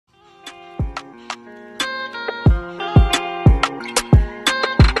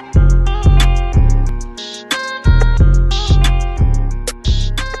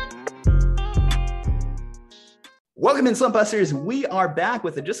Welcome in, Slumpbusters. We are back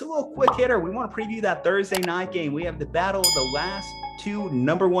with just a little quick hitter. We want to preview that Thursday night game. We have the battle of the last two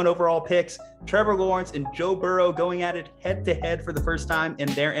 #1 overall picks, Trevor Lawrence and Joe Burrow, going at it head-to-head for the first time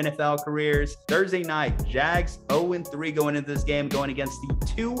in their NFL careers. Thursday night, Jags 0-3 going into this game, going against the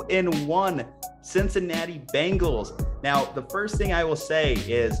 2-1 Cincinnati Bengals. Now, the first thing I will say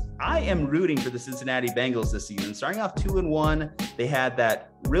is I am rooting for the Cincinnati Bengals this season. Starting off 2-1, they had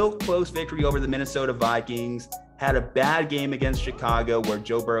that real close victory over the Minnesota Vikings, had a bad game against Chicago where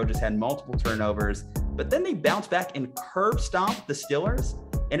Joe Burrow just had multiple turnovers, but then they bounced back and curb stomped the Steelers.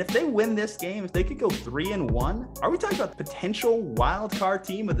 And if they win this game, if they could go 3-1, are we talking about the potential wild card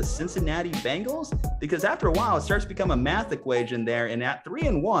team of the Cincinnati Bengals? Because after a while, it starts to become a math equation there. And at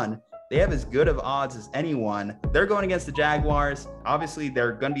 3-1, they have as good of odds as anyone. They're going against the Jaguars. Obviously,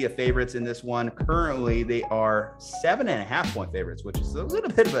 they're going to be a favorites in this one. Currently, they are 7.5-point favorites, which is a little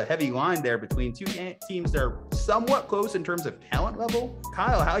bit of a heavy line there between two teams that are somewhat close in terms of talent level.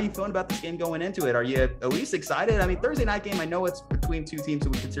 Kyle, how are you feeling about this game going into it? Are you at least excited? I mean, Thursday night game, I know it's between two teams who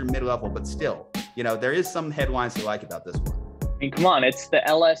we consider mid-level, but still, you know, there is some headlines to like about this one. I mean, come on, it's the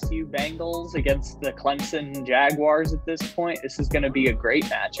LSU Bengals against the Clemson Jaguars at this point. This is going to be a great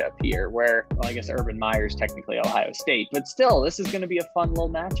matchup here where, well, I guess Urban Meyer's technically Ohio State, but still, this is going to be a fun little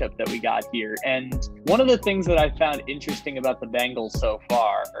matchup that we got here. And one of the things that I found interesting about the Bengals so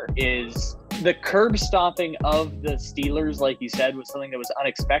far is the curb stomping of the Steelers, like you said, was something that was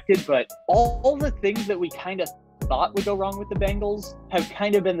unexpected, but all the things that we kind of thought would go wrong with the Bengals have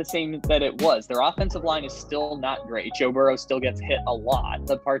kind of been the same that it was. Their offensive line is still not great. Joe Burrow still gets hit a lot.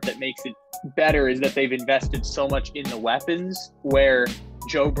 The part that makes it better is that they've invested so much in the weapons where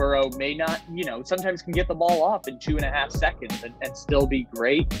Joe Burrow may not, sometimes can get the ball off in 2.5 seconds and still be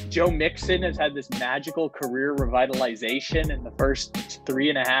great. Joe Mixon has had this magical career revitalization in the first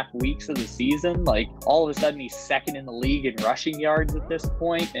 3.5 weeks of the season. Like, all of a sudden, he's second in the league in rushing yards at this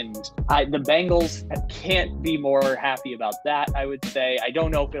point. And the Bengals can't be more happy about that, I would say. I don't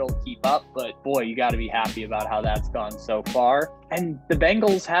know if it'll keep up, but boy, you got to be happy about how that's gone so far. And the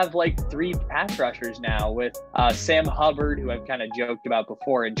Bengals have like 3 pass rushers now with Sam Hubbard, who I've kind of joked about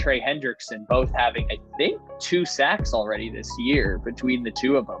before, and Trey Hendrickson, both having, I think, 2 sacks already this year between the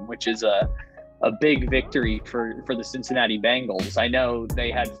two of them, which is a big victory for the Cincinnati Bengals. I know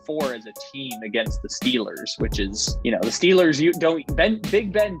they had 4 as a team against the Steelers, which is, the Steelers,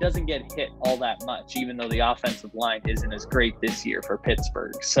 Big Ben doesn't get hit all that much, even though the offensive line isn't as great this year for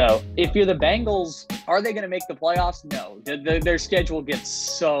Pittsburgh. So if you're the Bengals, are they going to make the playoffs? No. Their schedule gets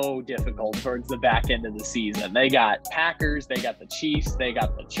so difficult towards the back end of the season. They got Packers, they got the Chiefs, they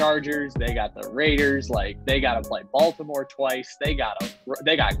got the Chargers, they got the Raiders. Like, they got to play Baltimore twice. They got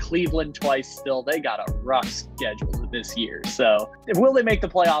Cleveland twice still. They got a rough schedule this year. So will they make the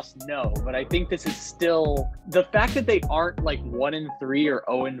playoffs? No, but I think this is still the fact that they aren't like 1-3 or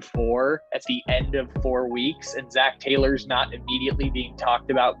 0-4 at the end of 4 weeks and Zach Taylor's not immediately being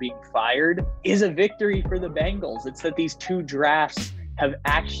talked about being fired is a victory for the Bengals. It's that these 2 drafts have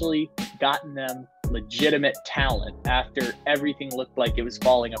actually gotten them legitimate talent after everything looked like it was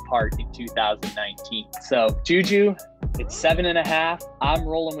falling apart in 2019. So Juju, it's 7.5. I'm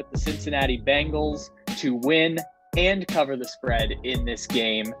rolling with the Cincinnati Bengals to win and cover the spread in this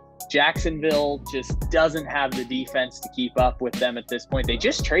game. Jacksonville just doesn't have the defense to keep up with them at this point. They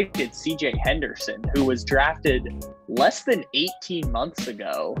just traded CJ Henderson, who was drafted less than 18 months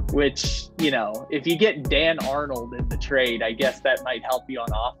ago, which, if you get Dan Arnold in the trade, I guess that might help you on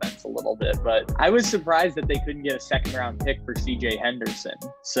offense a little bit. But I was surprised that they couldn't get a 2nd-round pick for CJ Henderson.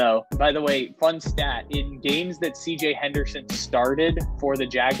 So, by the way, fun stat, in games that CJ Henderson started for the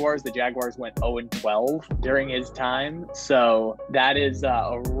Jaguars went 0-12 during his time. So that is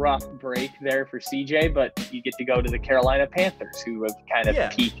a rough break there for CJ, but you get to go to the Carolina Panthers, who have kind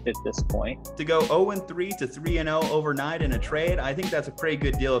of peaked at this point. To go 0-3 to 3-0 overnight in a trade, I think that's a pretty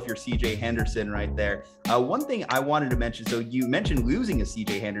good deal if you're CJ Henderson right there. One thing I wanted to mention, so you mentioned losing a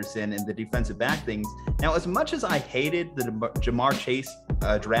CJ Henderson and the defensive back things. Now, as much as I hated the Jamar Chase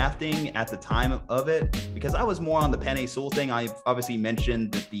drafting at the time of it, because I was more on the Penei Sewell thing, I've obviously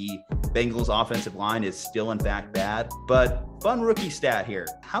mentioned that the Bengals offensive line is still in fact bad, but fun rookie stat here.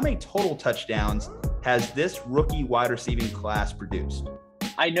 How many total touchdowns has this rookie wide receiving class produced?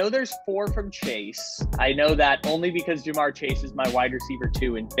 I know there's 4 from Chase. I know that only because Jamar Chase is my wide receiver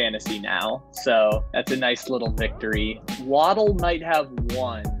 2 in fantasy now. So that's a nice little victory. Waddle might have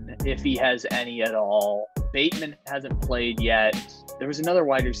 1 if he has any at all. Bateman hasn't played yet. There was another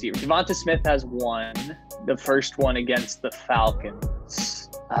wide receiver. Devonta Smith has 1, the first one against the Falcons.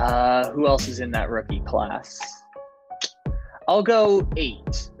 Who else is in that rookie class? I'll go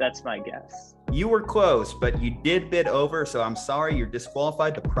 8. That's my guess. You were close, but you did bid over, so I'm sorry, you're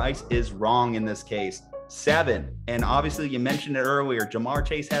disqualified. The price is wrong in this case. 7, and obviously you mentioned it earlier, Jamar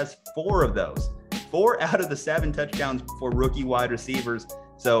Chase has 4 of those. 4 out of the 7 touchdowns for rookie wide receivers.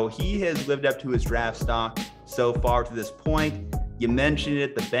 So he has lived up to his draft stock so far to this point. You mentioned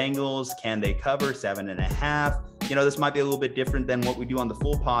it, the Bengals, can they cover 7.5? You know, this might be a little bit different than what we do on the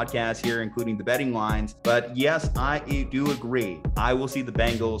full podcast here, including the betting lines. But yes, I do agree. I will see the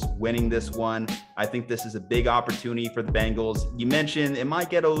Bengals winning this one. I think this is a big opportunity for the Bengals. You mentioned it might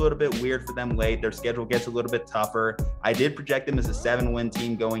get a little bit weird for them late. Their schedule gets a little bit tougher. I did project them as a 7-win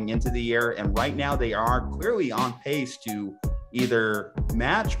team going into the year. And right now they are clearly on pace to either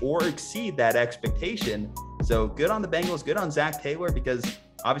match or exceed that expectation. So good on the Bengals, good on Zach Taylor, because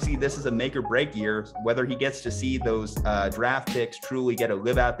obviously this is a make or break year. Whether he gets to see those draft picks truly get to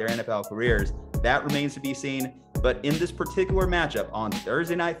live out their NFL careers, that remains to be seen. But in this particular matchup on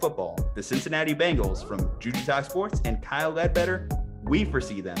Thursday Night Football, the Cincinnati Bengals from Juju Talk Sports and Kyle Ledbetter, we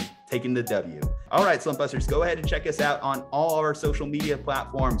foresee them taking the W. All right, Slumpbusters, go ahead and check us out on all our social media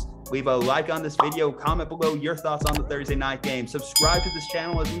platforms. Leave a like on this video, comment below your thoughts on the Thursday night game, subscribe to this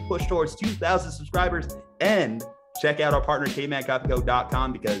channel as we push towards 2,000 subscribers, and check out our partner,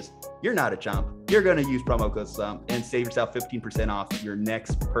 cavemancoffeeco.com, because you're not a chump. You're going to use promo code SLUMP and save yourself 15% off your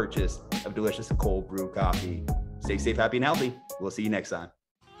next purchase of delicious cold brew coffee. Stay safe, happy, and healthy. We'll see you next time.